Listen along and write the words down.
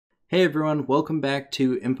Hey everyone, welcome back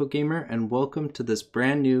to InfoGamer and welcome to this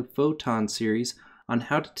brand new Photon series on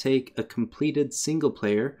how to take a completed single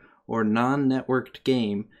player or non-networked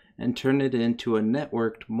game and turn it into a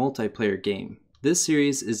networked multiplayer game. This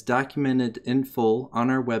series is documented in full on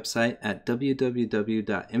our website at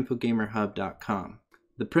www.infogamerhub.com.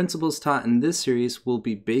 The principles taught in this series will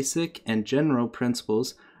be basic and general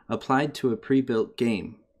principles applied to a pre-built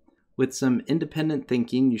game. With some independent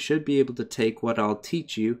thinking, you should be able to take what I'll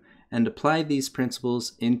teach you and apply these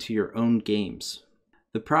principles into your own games.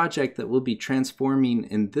 The project that we'll be transforming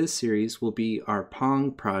in this series will be our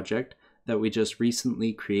Pong project that we just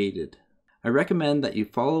recently created. I recommend that you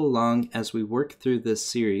follow along as we work through this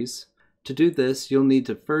series. To do this, you'll need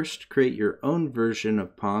to first create your own version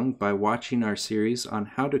of Pong by watching our series on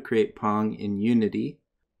how to create Pong in Unity,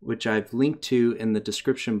 which I've linked to in the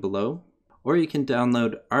description below, or you can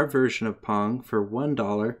download our version of Pong for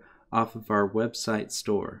 $1 off of our website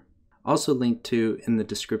store, also linked to in the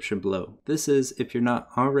description below. This is if you're not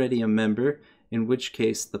already a member, in which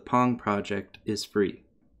case the Pong project is free.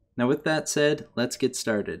 Now with that said, let's get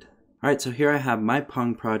started. Alright, so here I have my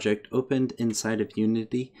Pong project opened inside of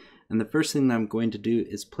Unity, and the first thing that I'm going to do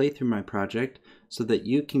is play through my project so that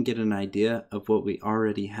you can get an idea of what we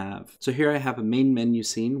already have. So here I have a main menu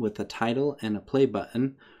scene with a title and a play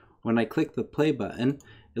button. When I click the play button,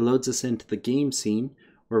 it loads us into the game scene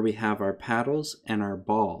where we have our paddles and our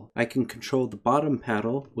ball. I can control the bottom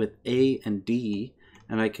paddle with A and D,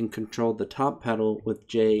 and I can control the top paddle with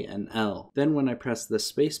J and L. Then when I press the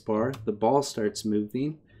space bar, the ball starts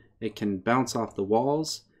moving. It can bounce off the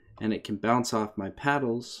walls, and it can bounce off my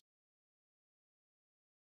paddles.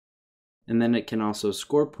 And then it can also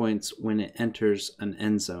score points when it enters an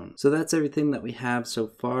end zone. So that's everything that we have so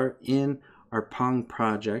far in our Pong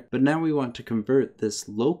project, but now we want to convert this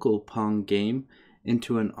local Pong game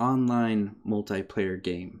into an online multiplayer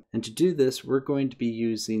game. And to do this, we're going to be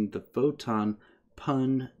using the Photon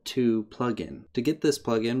PUN 2 plugin. To get this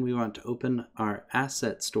plugin, we want to open our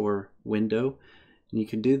Asset Store window, and you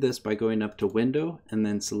can do this by going up to Window and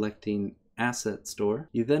then selecting Asset Store.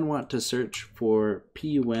 You then want to search for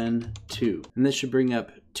PUN 2, and this should bring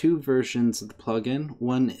up two versions of the plugin.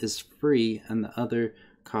 One is free and the other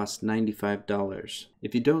costs $95.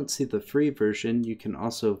 If you don't see the free version, you can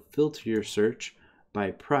also filter your search by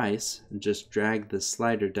price and just drag the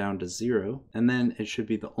slider down to 0, and then it should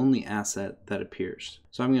be the only asset that appears.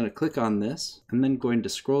 So I'm going to click on this and then going to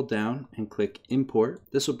scroll down and click import.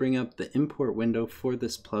 This will bring up the import window for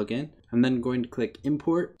this plugin. I'm then going to click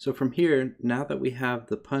import. So from here, now that we have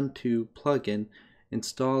the PUN 2 plugin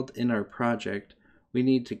installed in our project, we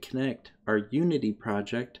need to connect our Unity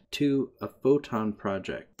project to a Photon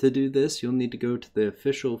project. To do this, you'll need to go to the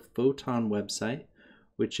official Photon website,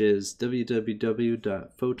 which is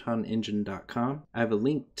www.photonengine.com. I have a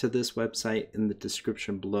link to this website in the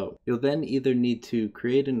description below. You'll then either need to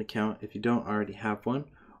create an account if you don't already have one,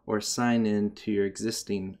 or sign in to your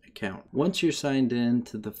existing account. Once you're signed in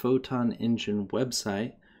to the Photon Engine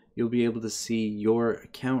website, you'll be able to see your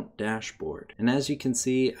account dashboard. And as you can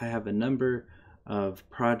see, I have a number of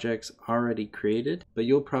projects already created, but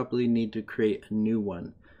you'll probably need to create a new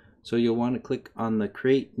one. So you'll want to click on the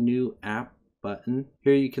Create New App button.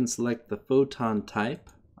 Here you can select the Photon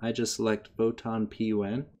type. I just select Photon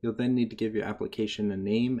PUN. You'll then need to give your application a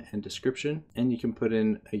name and description, and you can put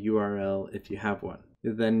in a URL if you have one.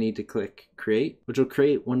 You'll then need to click Create, which will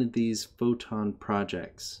create one of these Photon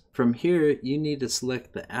projects. From here, you need to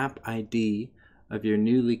select the app ID of your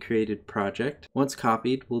newly created project. Once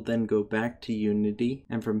copied, we'll then go back to Unity,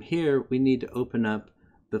 and from here we need to open up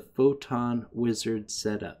the Photon Wizard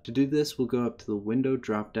setup. To do this, we'll go up to the Window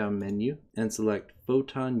drop-down menu and select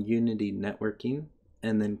Photon Unity Networking,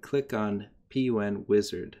 and then click on PUN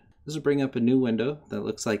Wizard. This will bring up a new window that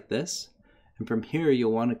looks like this, and from here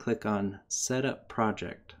you'll want to click on Setup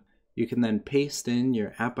Project. You can then paste in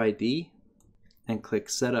your app ID and click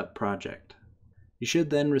Setup Project. You should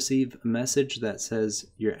then receive a message that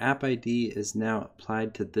says your app ID is now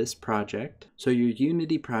applied to this project. So your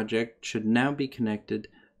Unity project should now be connected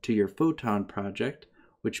to your Photon project,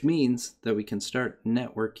 which means that we can start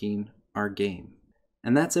networking our game.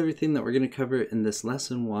 And that's everything that we're going to cover in this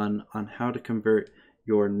lesson 1 on how to convert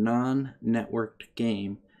your non-networked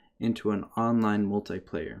game into an online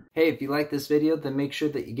multiplayer. Hey, if you like this video, then make sure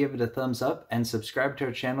that you give it a thumbs up and subscribe to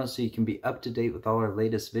our channel so you can be up to date with all our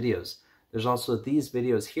latest videos. There's also these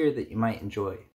videos here that you might enjoy.